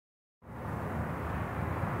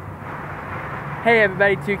Hey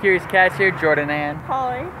everybody, Two Curious Cats here, Jordan Ann.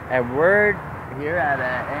 Holly. And we're here at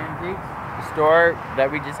an antique store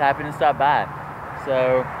that we just happened to stop by.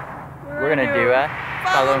 So we're gonna do a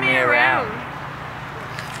follow me around.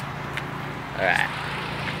 Alright.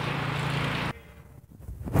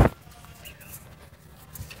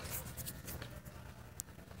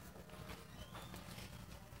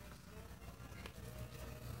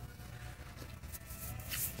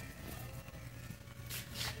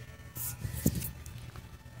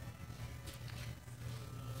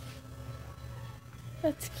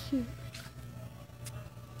 That's cute.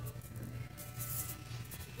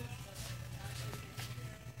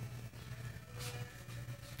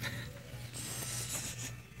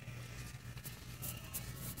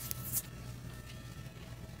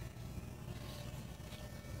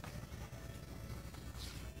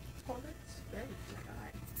 Oh, that's very good.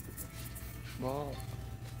 Well,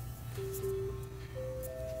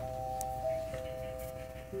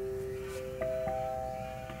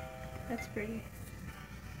 That's pretty.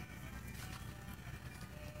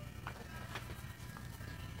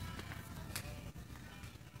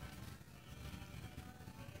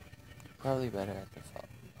 probably better at the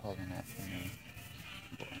holding that for me.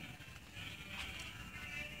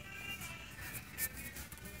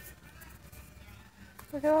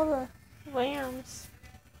 Look at all the lambs.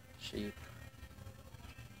 Sheep.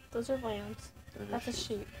 Those are lambs. That's a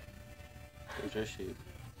sheep. Those are sheep.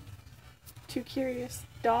 Two curious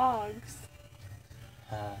dogs.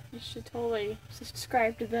 You should totally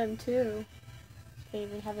subscribe to them too. They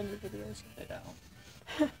even have any videos. They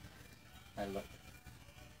don't. I look.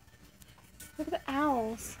 Look at the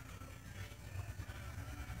owls.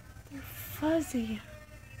 They're fuzzy.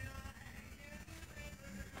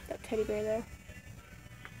 That teddy bear there.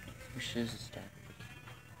 Your shoes is dark.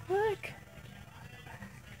 Look.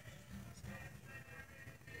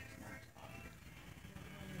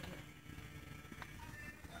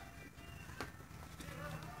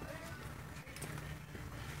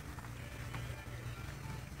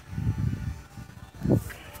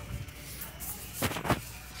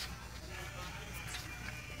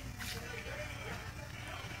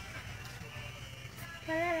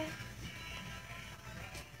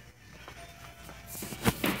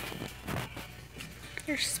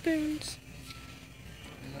 There's spoons.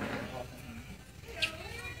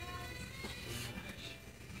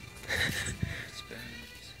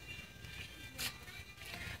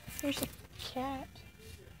 There's a cat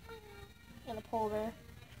and a polar bear.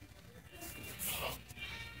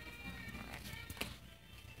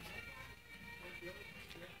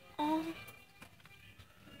 Oh,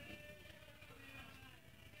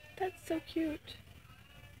 that's so cute.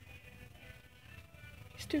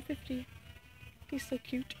 He's $2.50. He's so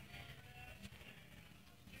cute.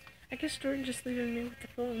 I guess Jordan just leaving me with the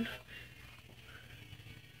phone.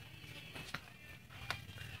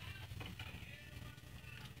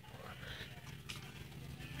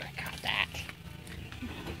 I got that.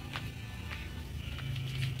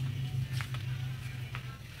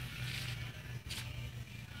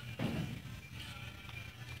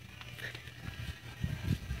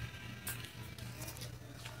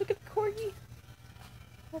 Look at the corgi.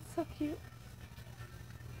 That's so cute.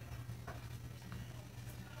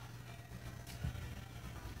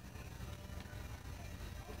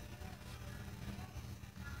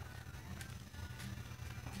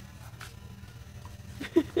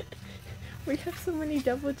 We have so many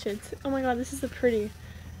double chins. Oh my god, this is a pretty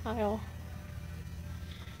aisle.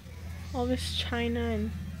 All this china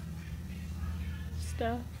and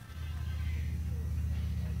stuff.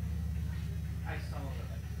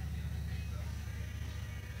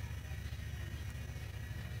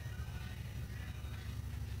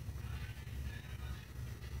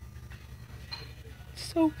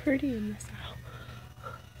 So pretty in this aisle.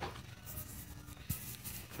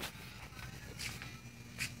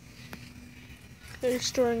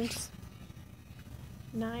 There's Jordan's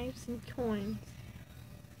knives and coins.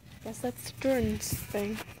 Guess that's Jordan's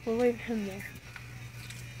thing. We'll leave him there.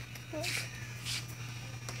 Look.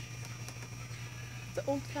 The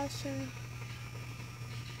old-fashioned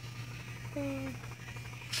thing.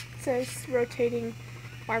 It says rotating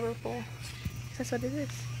barber pole. That's what it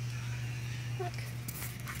is. Look.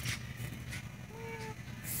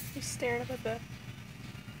 He's staring up at the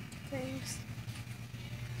things.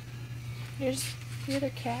 Here's the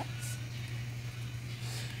other cats.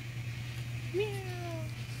 Meow.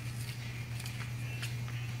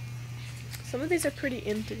 Some of these are pretty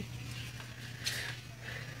empty.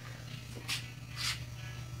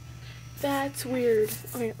 That's weird.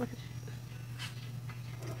 Okay, look at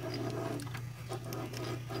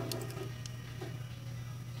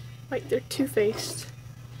Like they're two-faced.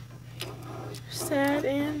 Sad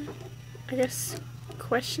and, I guess,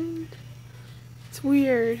 questioned. It's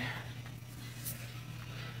weird.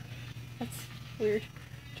 That's weird.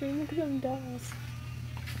 Dream, look at them dolls.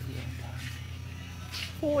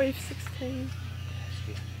 Boy, 16.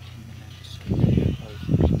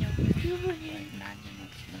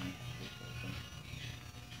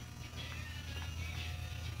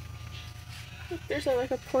 Look, there's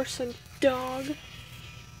like a porcelain dog.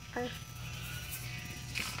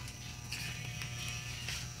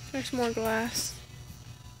 There's more glass.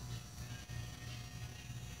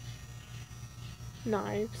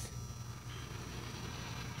 Knives.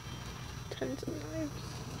 Tons of knives.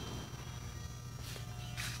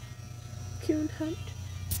 Coon hunt.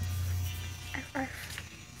 Arf, arf.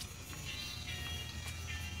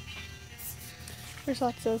 There's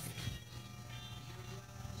lots of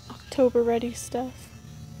October ready stuff.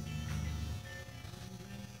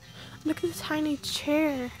 Look at this tiny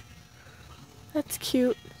chair. That's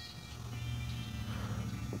cute.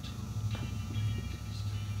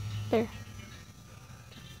 There.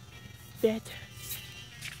 Bed.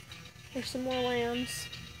 There's some more lambs.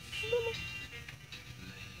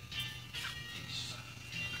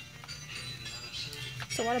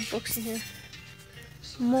 There's a lot of books in here.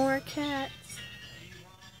 More cats.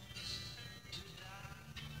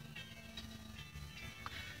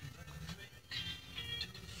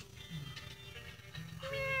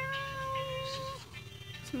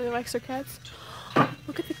 Somebody likes their cats.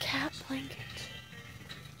 Look at the cat blanket.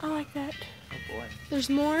 I like that. Oh boy. There's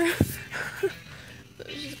more.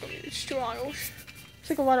 This is gonna be struggles. There's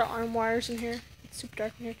like a lot of arm wires in here. It's super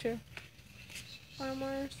dark in here too. Arm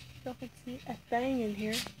wires. Y'all can see a thing in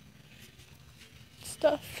here.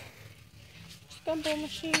 Stuff. Gumball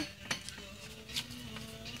machine.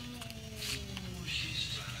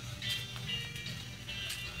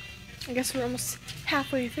 I guess we're almost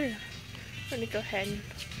halfway through. I'm gonna go ahead and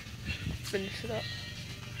finish it up.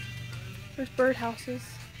 There's birdhouses.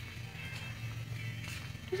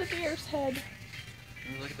 There's a bear's head.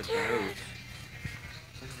 Look at the boat.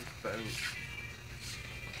 Look at this boat.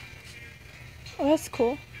 Oh, that's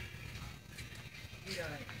cool.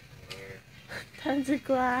 Tons of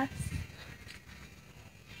glass.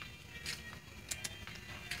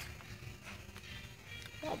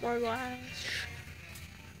 A lot more glass.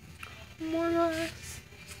 More glass.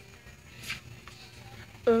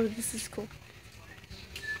 Oh, this is cool.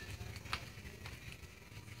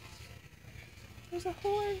 There's a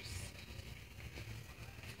horse.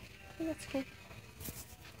 Oh, that's cool.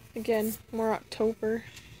 Again, more October.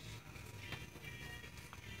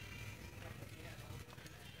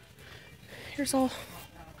 Here's all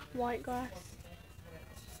white glass.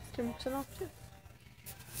 10% off too.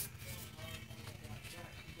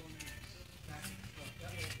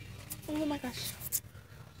 Oh my gosh.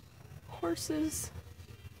 Horses.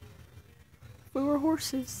 If we were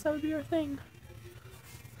horses, that would be our thing.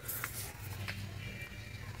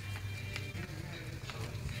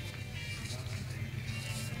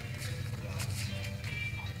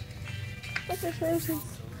 Look, there's roses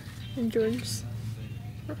and Jordans.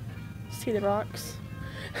 See the rocks.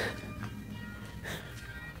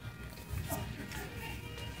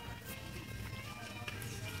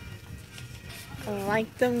 I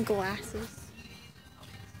like them glasses.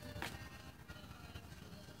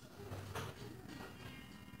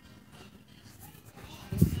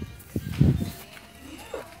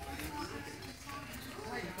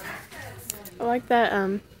 I like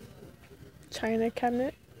that china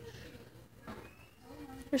cabinet.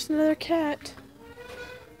 There's another cat.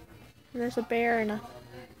 And there's a bear and a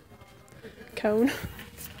cone.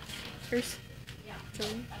 There's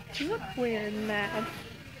Joan. You look weird and mad.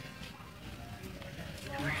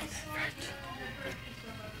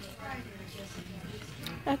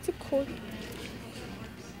 That's a cool.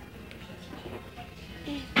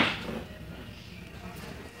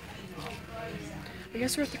 I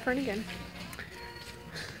guess we're at the front again.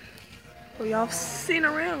 We all seen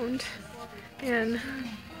around and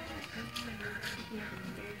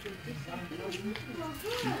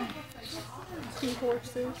some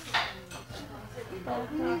horses.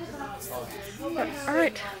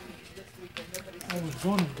 Alright.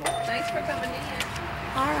 Thanks for coming in.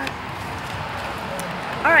 Alright.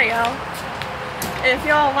 Alright, y'all. If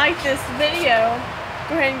y'all like this video,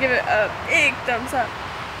 go ahead and give it a big thumbs up.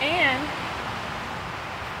 And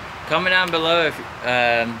comment down below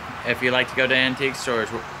if you like to go to antique stores,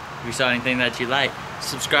 if you saw anything that you like.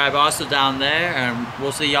 Subscribe also down there, and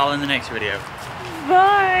we'll see y'all in the next video.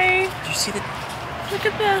 bye. Did you see the... Look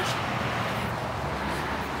at this.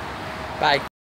 Bye.